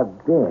may have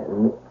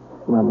been,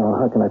 well,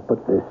 how can I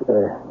put this,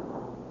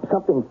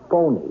 something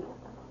phony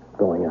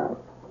going on.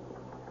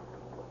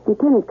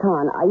 Lieutenant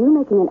Kahn, are you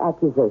making an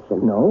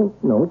accusation? No,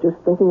 just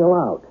thinking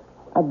aloud.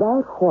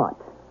 About what?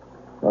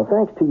 Well,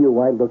 thanks to you,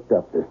 I looked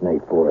up this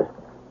Nate Forrest.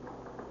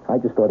 I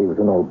just thought he was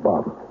an old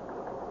bum.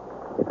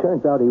 It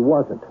turns out he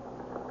wasn't.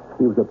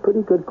 He was a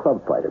pretty good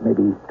club fighter,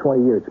 maybe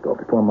 20 years ago,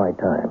 before my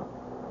time.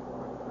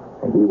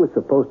 And he was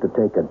supposed to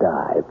take a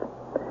dive.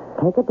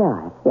 Take a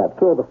dive? Yeah,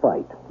 throw the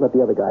fight. Let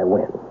the other guy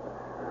win.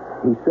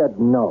 He said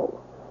no.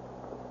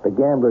 The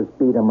gamblers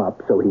beat him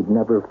up so he'd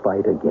never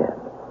fight again.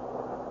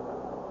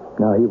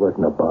 No, he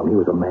wasn't a bum. He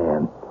was a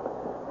man.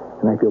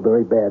 And I feel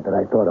very bad that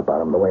I thought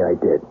about him the way I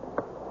did.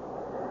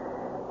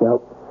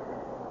 Well,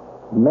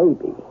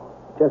 maybe,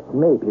 just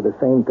maybe, the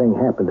same thing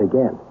happened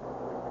again.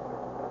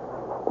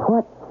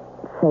 What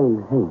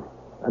same thing?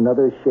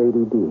 Another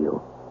shady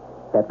deal.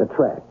 At the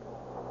track.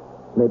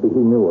 Maybe he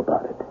knew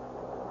about it.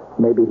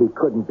 Maybe he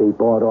couldn't be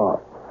bought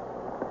off.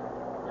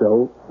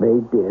 So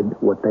they did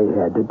what they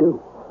had to do.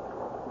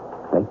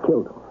 They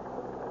killed him.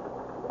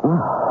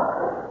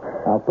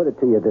 I'll put it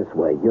to you this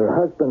way. Your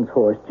husband's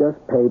horse just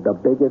paid the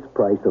biggest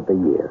price of the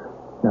year.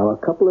 Now, a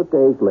couple of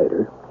days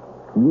later,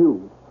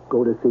 you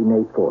go to see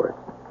Nate Forrest.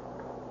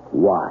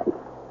 Why?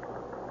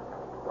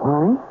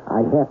 Why?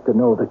 I have to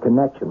know the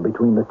connection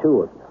between the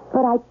two of you.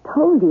 But I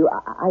told you,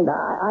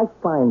 I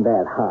find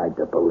that hard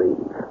to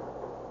believe.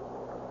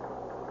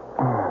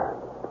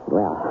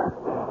 Well,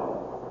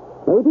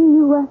 maybe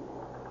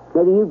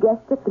you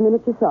guessed it the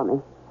minute you saw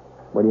me.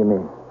 What do you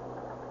mean?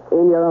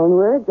 In your own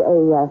words,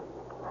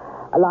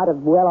 a lot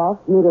of well-off,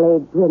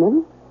 middle-aged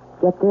women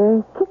get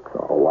their kicks.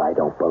 Oh, I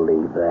don't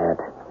believe that.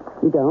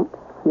 You don't?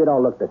 You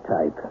don't look the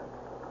type.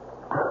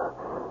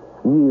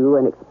 You,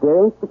 an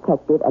experienced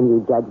detective, and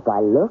you judge by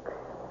looks?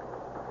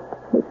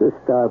 Mrs.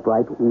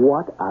 Starbright,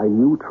 what are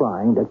you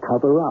trying to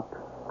cover up?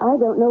 I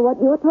don't know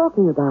what you're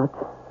talking about.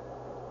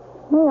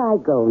 May I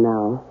go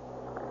now?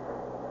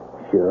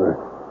 Sure.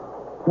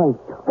 Thank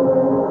you.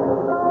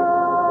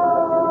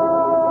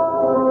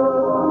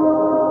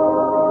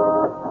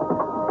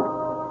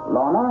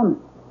 Lorna,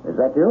 is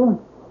that you?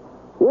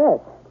 Yes.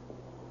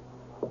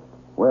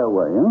 Where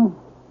were you?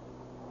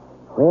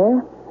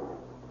 Where?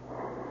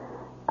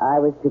 I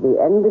was to the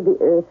end of the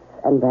earth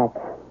and back.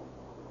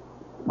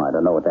 I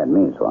don't know what that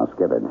means, so I'll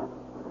skip it.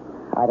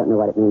 I don't know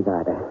what it means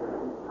either.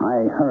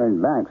 I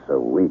hurried back so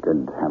we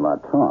could have our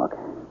talk.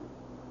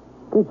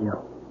 Did you?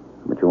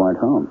 But you weren't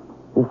home.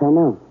 Yes, I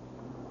know.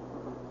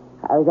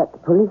 I was at the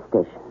police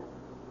station.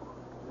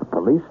 The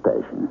police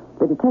station?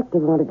 The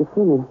detective wanted to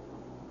see me.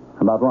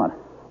 About what?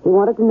 He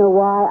wanted to know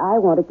why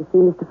I wanted to see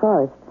Mr.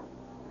 Forrest.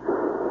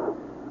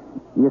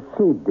 You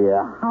see,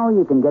 dear, how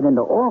you can get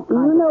into all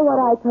kinds You know what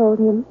I told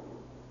him?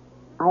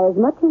 I as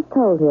much as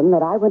told him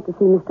that I went to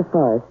see Mr.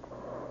 Forrest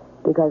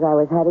because I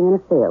was having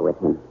an affair with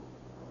him.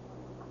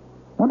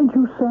 What did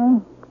you say?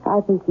 I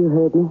think you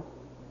heard me.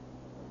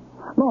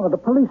 Laura, the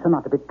police are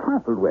not to be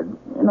trifled with.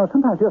 You know,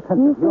 sometimes your sense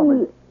You of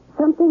humor... see,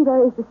 something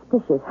very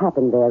suspicious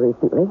happened there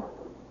recently.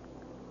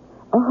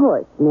 A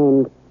horse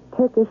named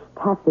Turkish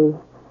Taffy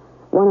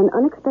won an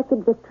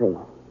unexpected victory,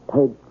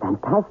 paid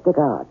fantastic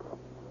odds.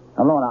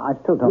 Laura, I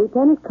still don't...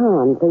 Lieutenant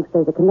Kahn thinks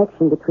there's a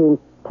connection between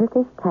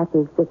Turkish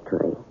Taffy's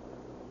victory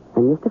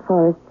and Mr.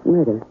 Forrest's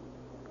murder.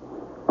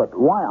 But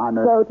why on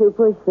earth... So to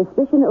push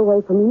suspicion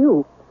away from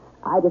you,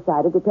 I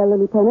decided to tell the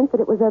lieutenant that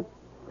it was a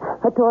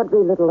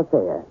tawdry little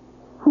affair.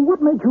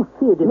 What made you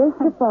fear this?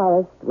 Mr.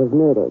 Forrest was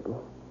murdered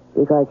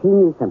because he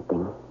knew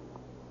something.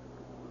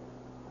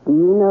 Do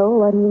you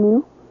know what he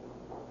knew?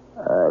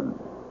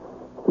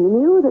 He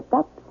knew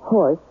that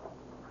horse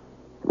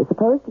that was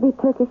supposed to be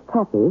Turkish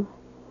Taffy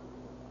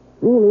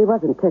really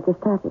wasn't Turkish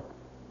Taffy.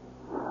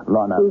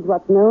 Lorna... He's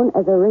what's known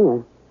as a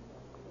ringer.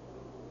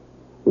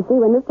 You see,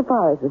 when Mr.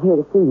 Forrest was here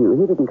to see you,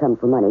 he didn't come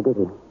for money, did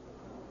he?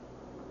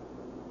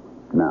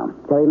 No.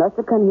 So he must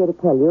have come here to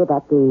tell you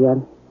about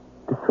the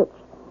switch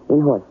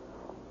in horse.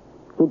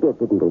 He did,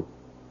 didn't he?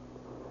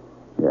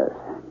 Yes.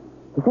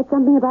 He said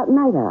something about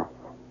night eyes.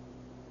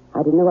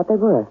 I didn't know what they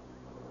were.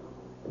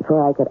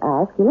 Before I could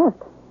ask, he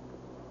left.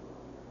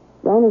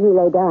 Then as he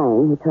lay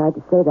dying, he tried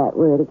to say that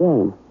word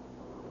again.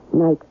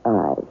 Night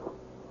eyes.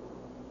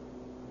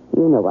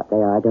 You know what they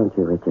are, don't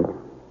you, Richard?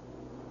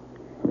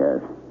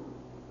 Yes.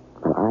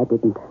 Well, I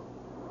didn't.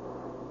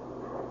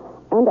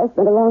 And I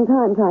spent a long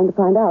time trying to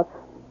find out.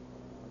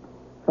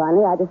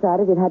 Finally, I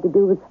decided it had to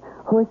do with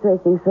horse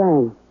racing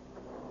slang.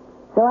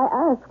 So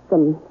I asked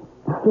some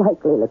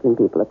likely-looking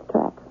people at the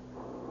track.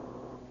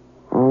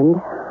 And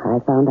I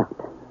found out.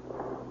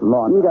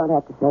 Lorna... You don't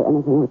have to say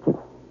anything, Richard.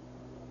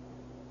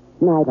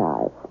 Night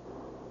eyes.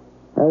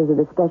 Those are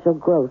the special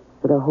growths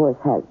that a horse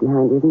has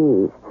behind his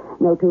knees.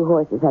 No two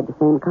horses have the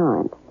same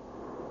kind.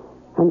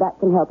 And that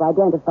can help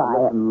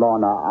identify it.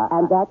 Lorna,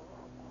 And that's...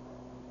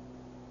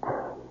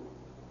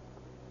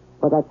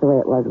 Well, that's the way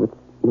it was with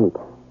Nate.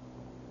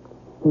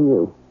 He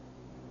knew.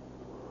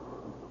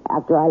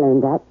 After I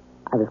learned that,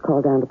 I was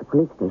called down to the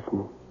police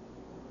station.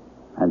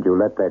 And you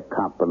let that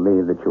cop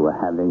believe that you were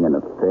having an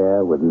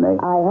affair with Nate?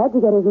 I had to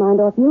get his mind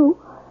off you.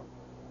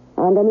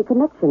 And any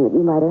connection that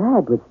you might have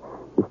had with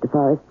Mr.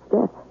 Forrest's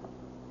death.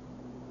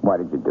 Why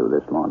did you do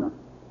this, Lorna?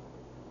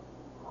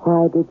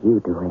 Why did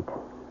you do it?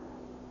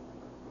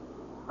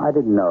 I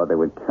didn't know they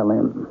would kill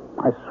him.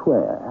 I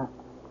swear.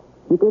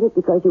 You did it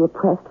because you were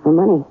pressed for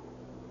money.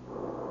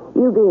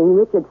 You being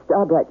Richard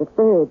Starbright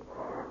III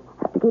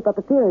have to keep up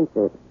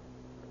appearances.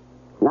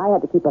 And I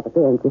had to keep up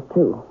appearances,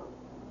 too.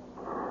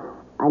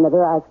 I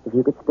never asked if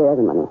you could spare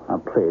the money. Oh,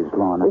 please,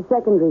 Lorna. The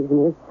second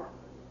reason is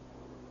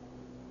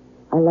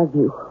I love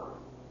you.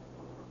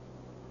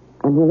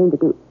 I'm willing to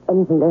do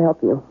anything to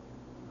help you.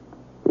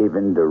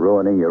 Even to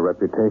ruining your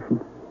reputation?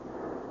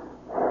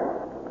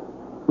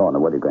 Lorna,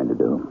 what are you going to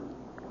do?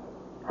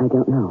 I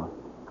don't know.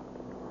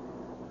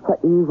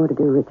 What do you want to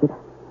do, Richard?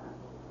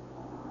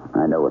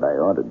 I know what I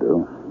ought to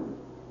do.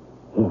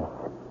 Yes.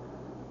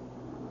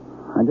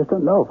 I just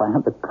don't know if I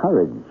have the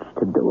courage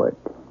to do it.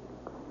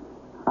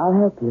 I'll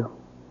help you.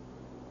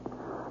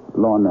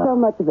 Lorna... So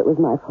much of it was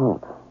my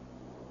fault.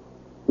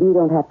 You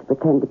don't have to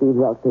pretend to be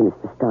wealthy,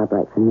 Mr.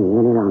 Starbright, for me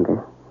any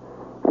longer.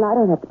 And I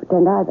don't have to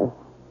pretend either.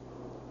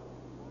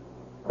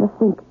 Just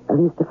think of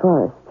Mr.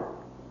 Forrest.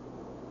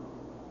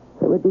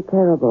 It would be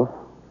terrible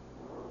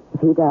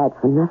if he died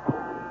for nothing.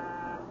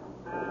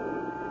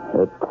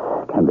 It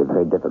can be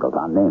very difficult.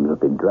 Our names will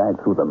be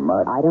dragged through the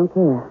mud. I don't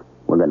care.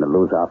 We're going to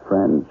lose our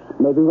friends.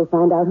 Maybe we'll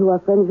find out who our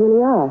friends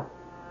really are.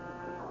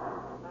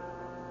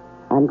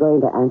 I'm going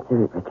to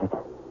answer it, Richard.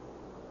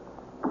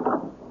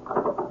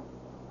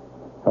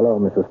 Hello,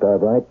 Mrs.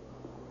 Starbright.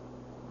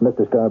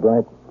 Mr.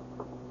 Starbright.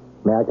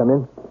 May I come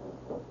in?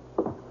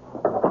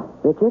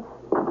 Richard,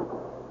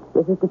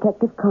 this is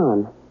Detective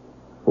Kahn.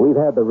 We've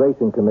had the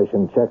Racing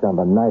Commission check on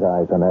the night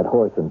eyes on that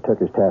horse in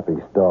Turkish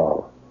Taffy's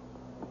stall.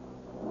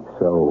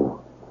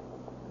 So,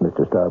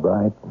 Mr.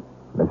 Starbright,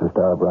 Mrs.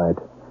 Starbright,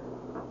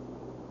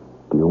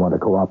 do you want to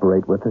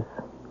cooperate with us?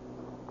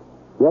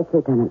 Yes,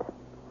 Lieutenant.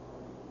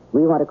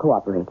 We want to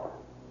cooperate.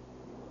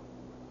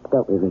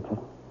 Don't we, Richard?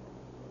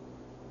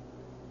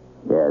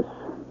 Yes.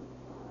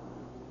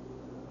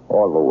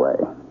 All the way.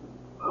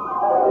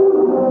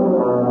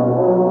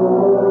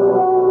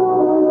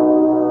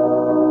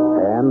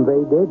 And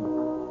they did.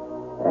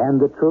 And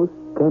the truth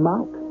came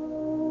out.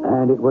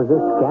 And it was a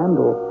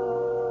scandal.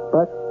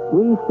 But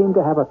we seem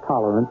to have a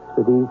tolerance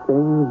for these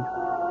things.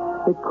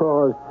 It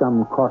caused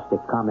some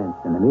caustic comments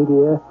in the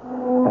media,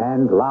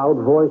 And loud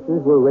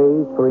voices were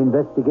raised for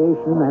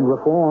investigation and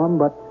reform,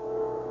 but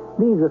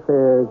these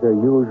affairs are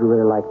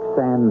usually like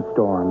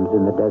sandstorms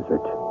in the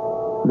desert.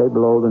 They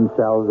blow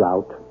themselves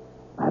out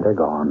and are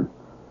gone.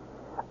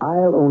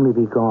 I'll only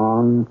be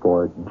gone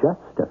for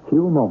just a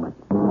few moments.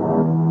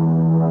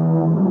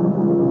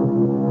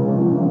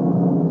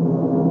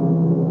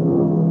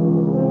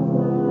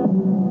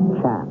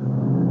 Chance.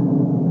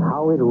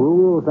 How it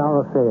rules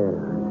our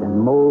affairs and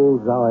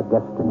molds our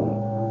destiny.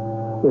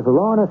 If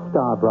Lorna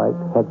Starbright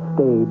had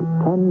stayed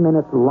 10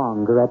 minutes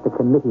longer at the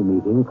committee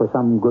meeting for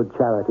some good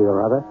charity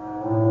or other,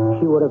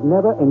 she would have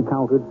never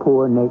encountered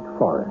poor Nate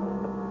Forrest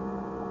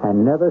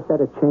and never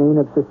set a chain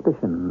of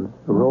suspicions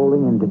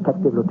rolling in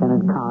Detective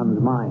Lieutenant Kahn's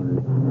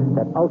mind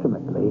that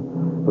ultimately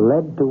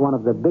led to one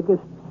of the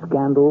biggest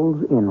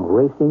scandals in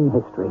racing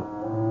history.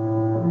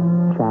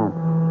 Chance.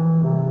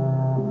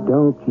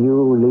 Don't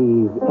you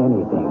leave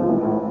anything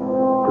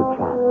to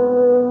chance.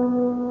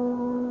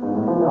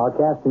 Our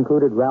cast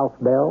included Ralph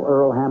Bell,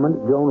 Earl Hammond,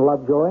 Joan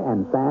Lovejoy,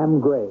 and Sam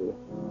Gray.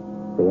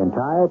 The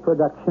entire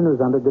production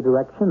was under the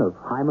direction of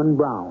Hyman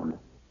Brown.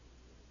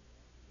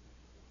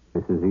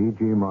 This is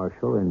E.G.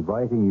 Marshall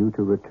inviting you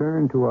to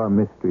return to our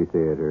Mystery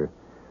Theater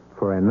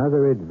for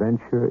another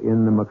adventure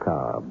in the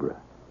macabre.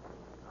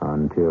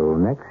 Until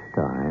next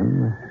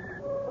time,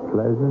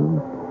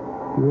 pleasant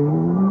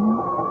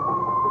dreams.